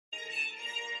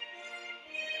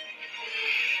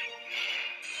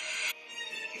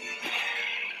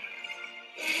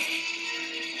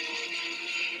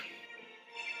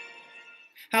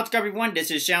How's it going, everyone?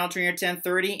 This is Shadow Trainer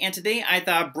 1030, and today I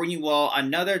thought I'd bring you all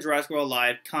another Jurassic World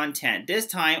Live content. This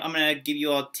time, I'm going to give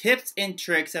you all tips and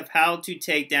tricks of how to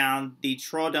take down the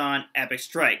TROODON Epic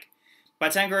Strike. By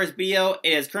the time of this video,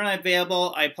 it is currently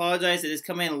available. I apologize, it is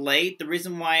coming in late. The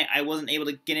reason why I wasn't able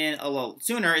to get in a little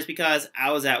sooner is because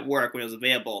I was at work when it was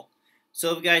available.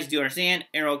 So if you guys do understand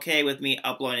and are okay with me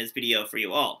uploading this video for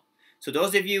you all. So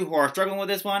those of you who are struggling with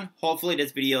this one, hopefully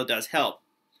this video does help.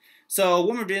 So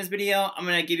when we're doing this video, I'm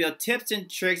going to give you tips and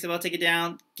tricks about taking it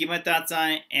down, give my thoughts on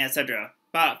it, etc.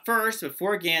 But first,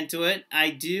 before I get into it, I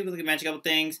do look to mention a couple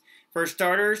things. For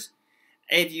starters,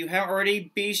 if you haven't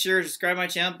already, be sure to subscribe to my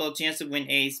channel for a chance to win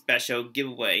a special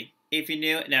giveaway. If you're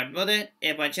new and haven't voted,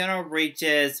 if my channel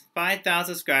reaches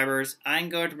 5,000 subscribers, I'm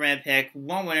going to pick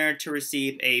one winner to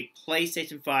receive a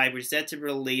PlayStation 5, which is set to be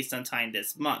released sometime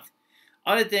this month.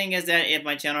 Other thing is that if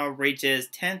my channel reaches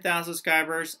 10,000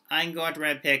 subscribers, I'm going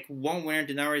to pick one winner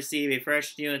to not receive a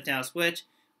fresh new Nintendo Switch.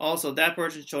 Also, that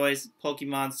person's choice,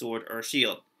 Pokemon Sword or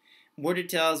Shield. More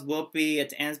details will be at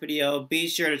the end of this video. Be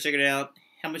sure to check it out.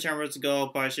 Help me turn to go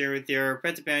by sharing with your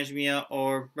friends and family media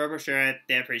or wherever share it,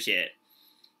 they appreciate it.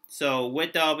 So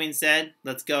with that all being said,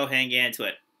 let's go ahead and get into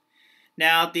it.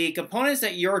 Now, the components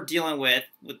that you're dealing with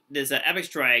this Epic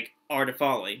Strike are the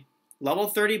following: level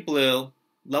 30 Blue,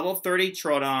 level 30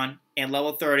 TROODON, and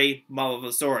level 30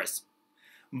 Molothosaurus.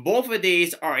 Both of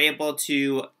these are able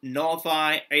to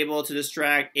nullify, able to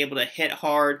distract, able to hit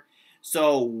hard.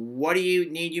 So what do you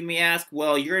need, you may ask?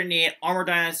 Well, you're going to need armor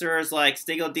dinosaurs like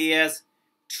Stegosaurus,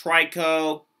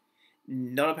 Trico,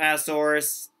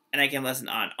 Notapatosaurus, and I can listen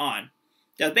on and on.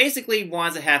 They're basically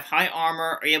ones that have high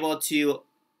armor, are able to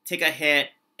take a hit,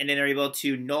 and then are able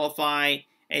to nullify,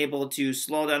 able to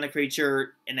slow down the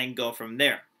creature, and then go from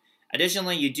there.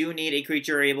 Additionally, you do need a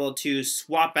creature able to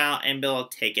swap out and be able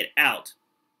to take it out.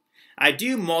 I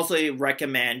do mostly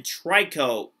recommend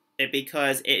Trico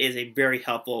because it is a very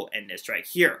helpful in this strike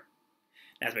here.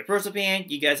 That's my personal opinion.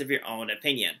 You guys have your own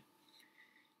opinion.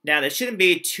 Now, this shouldn't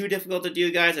be too difficult to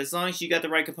do, guys. As long as you got the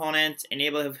right components and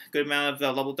able to have a good amount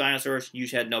of level dinosaurs, you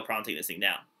should have no problem taking this thing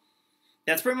down.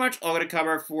 That's pretty much all I'm going to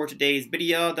cover for today's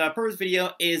video. The purpose of the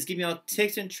video is giving you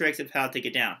tips and tricks of how to take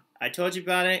it down. I told you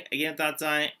about it, again, thoughts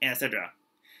on it, etc.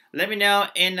 Let me know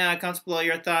in comments below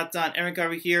your thoughts on every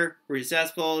cover here. Were you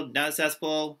successful, not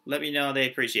successful? Let me know, they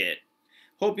appreciate it.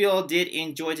 Hope you all did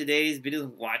enjoy today's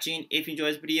video watching. If you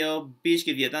enjoyed this video, be sure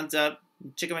to give you a thumbs up.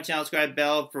 Check out my channel, subscribe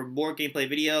bell for more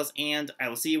gameplay videos, and I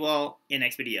will see you all in the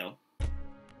next video.